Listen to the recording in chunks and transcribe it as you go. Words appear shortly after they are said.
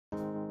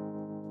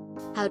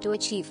How to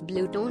achieve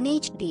Bluetone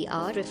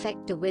HDR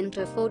effect to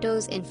winter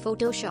photos in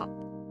Photoshop.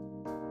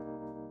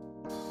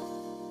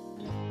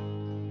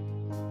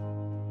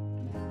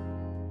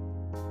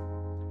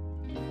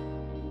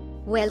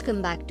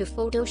 Welcome back to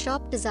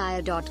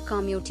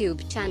PhotoshopDesire.com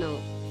YouTube channel.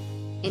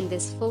 In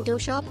this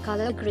Photoshop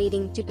color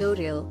grading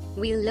tutorial,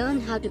 we'll learn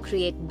how to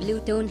create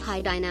Bluetone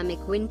high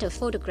dynamic winter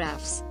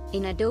photographs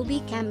in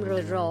Adobe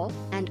Camera Raw,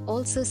 and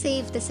also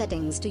save the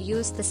settings to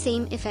use the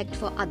same effect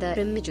for other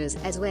images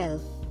as well.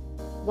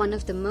 One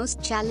of the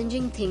most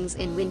challenging things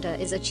in winter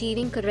is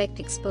achieving correct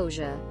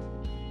exposure.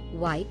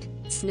 White,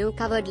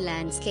 snow-covered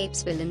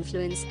landscapes will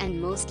influence and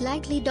most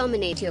likely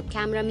dominate your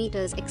camera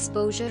meter's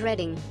exposure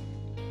reading.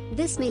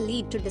 This may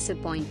lead to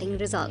disappointing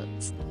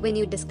results when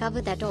you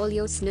discover that all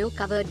your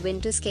snow-covered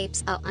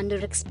winterscapes are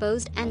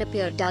underexposed and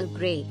appear dull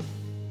gray.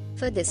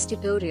 For this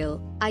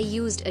tutorial, I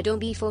used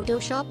Adobe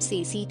Photoshop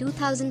Cc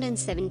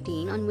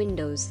 2017 on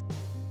Windows.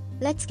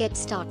 Let's get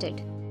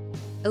started.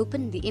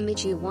 Open the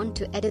image you want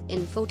to edit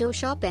in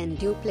Photoshop and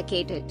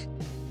duplicate it.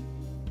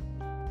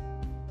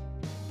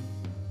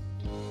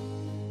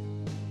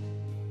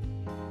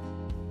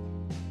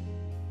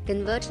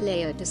 Convert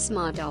layer to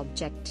Smart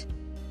Object.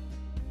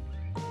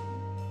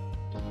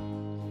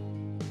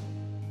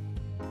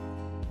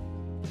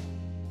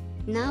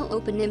 Now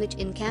open image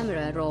in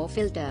Camera Raw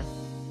filter.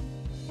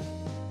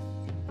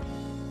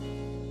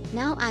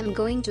 Now I'm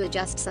going to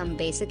adjust some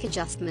basic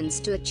adjustments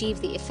to achieve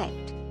the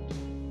effect.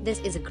 This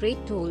is a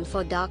great tool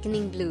for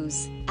darkening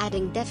blues,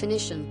 adding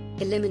definition,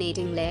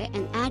 eliminating layer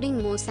and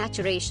adding more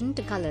saturation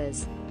to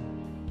colors.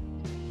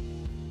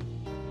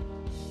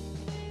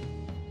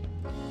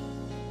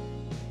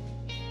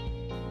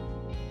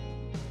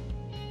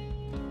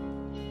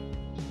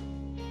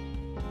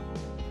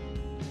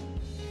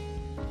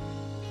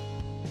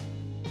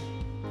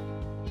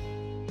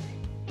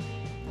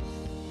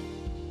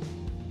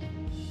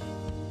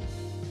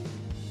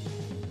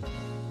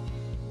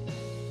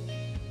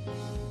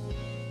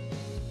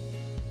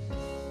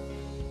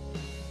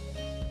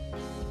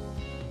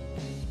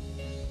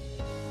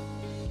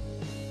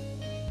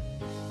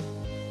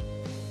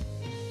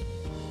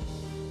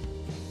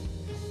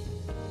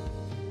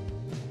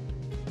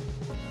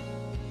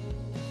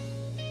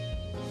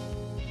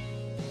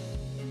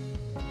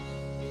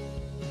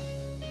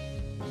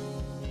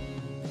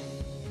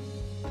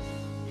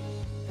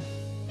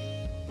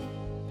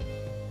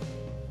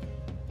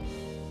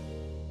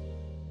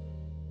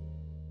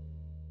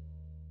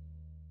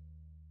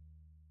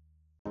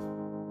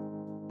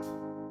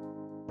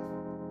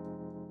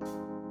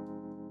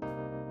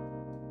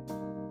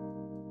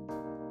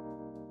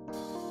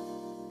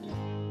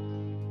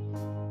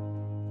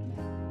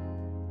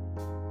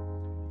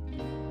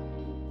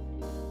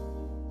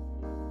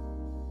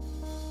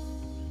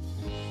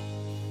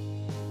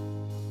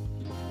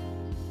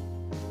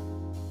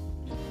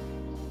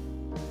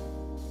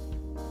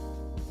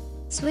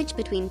 Switch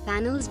between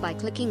panels by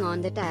clicking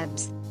on the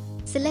tabs.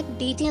 Select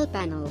Detail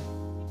panel.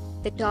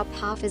 The top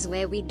half is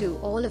where we do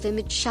all of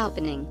image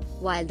sharpening,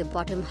 while the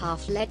bottom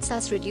half lets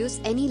us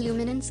reduce any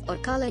luminance or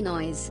color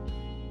noise.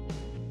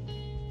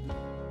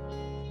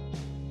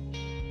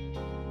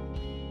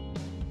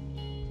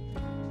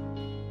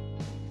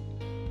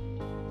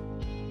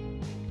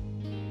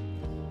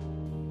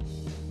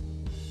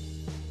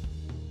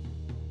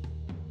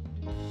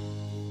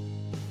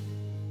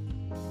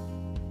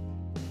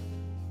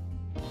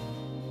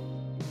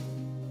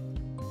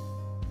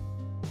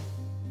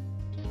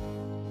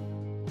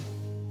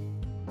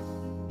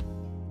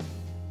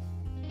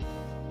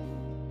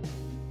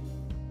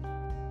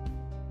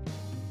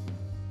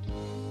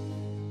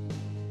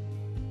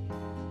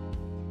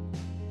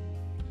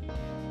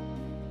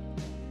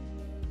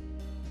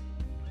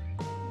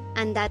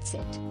 And that's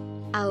it.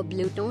 Our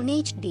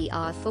Bluetone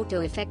HDR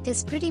photo effect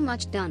is pretty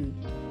much done.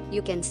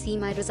 You can see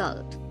my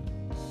result.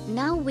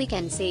 Now we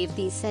can save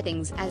these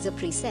settings as a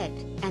preset,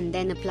 and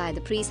then apply the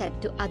preset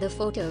to other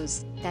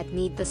photos that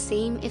need the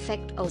same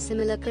effect or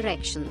similar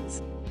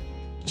corrections.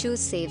 Choose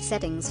Save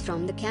Settings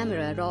from the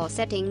Camera Raw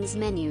settings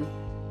menu.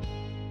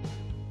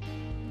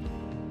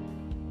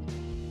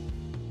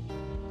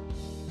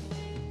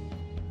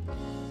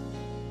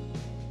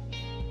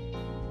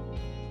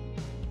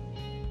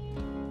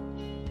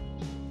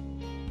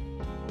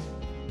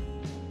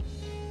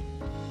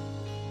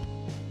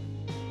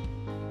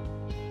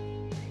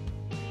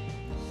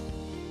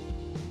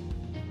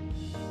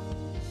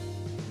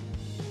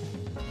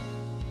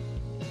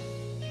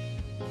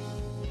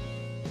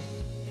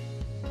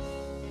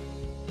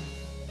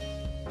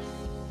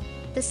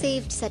 The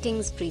saved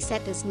settings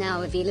preset is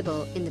now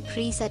available in the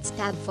Presets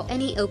tab for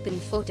any open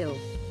photo.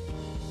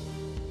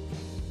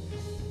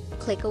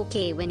 Click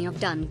OK when you're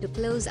done to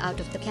close out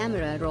of the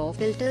Camera Raw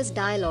Filters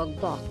dialog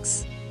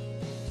box.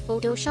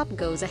 Photoshop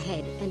goes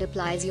ahead and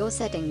applies your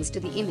settings to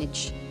the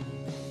image.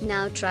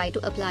 Now try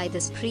to apply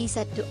this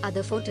preset to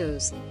other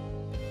photos.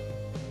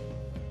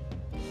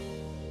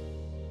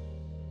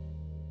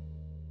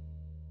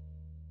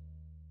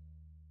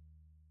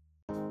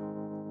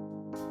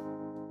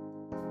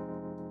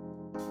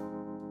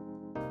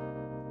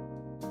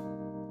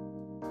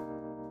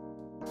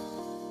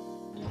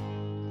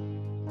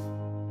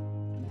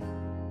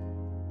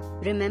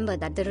 Remember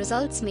that the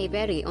results may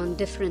vary on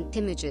different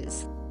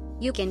images.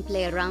 You can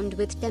play around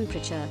with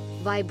temperature,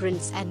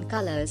 vibrance and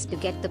colors to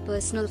get the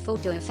personal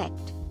photo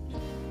effect.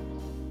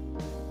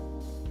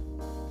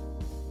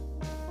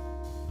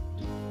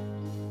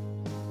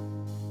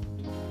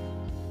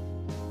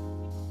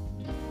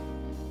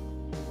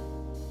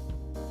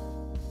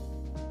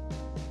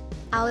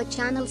 Our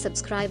channel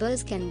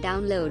subscribers can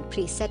download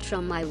preset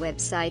from my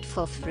website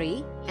for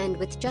free, and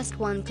with just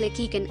one click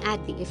you can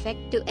add the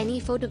effect to any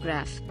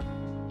photograph.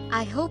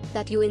 I hope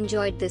that you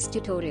enjoyed this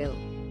tutorial.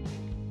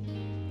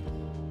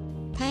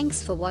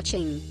 Thanks for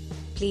watching.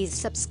 Please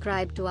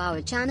subscribe to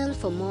our channel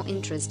for more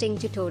interesting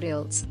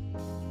tutorials.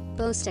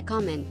 Post a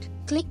comment,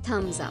 click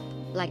thumbs up,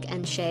 like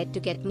and share to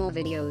get more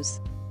videos.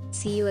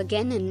 See you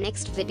again in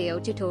next video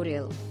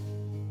tutorial.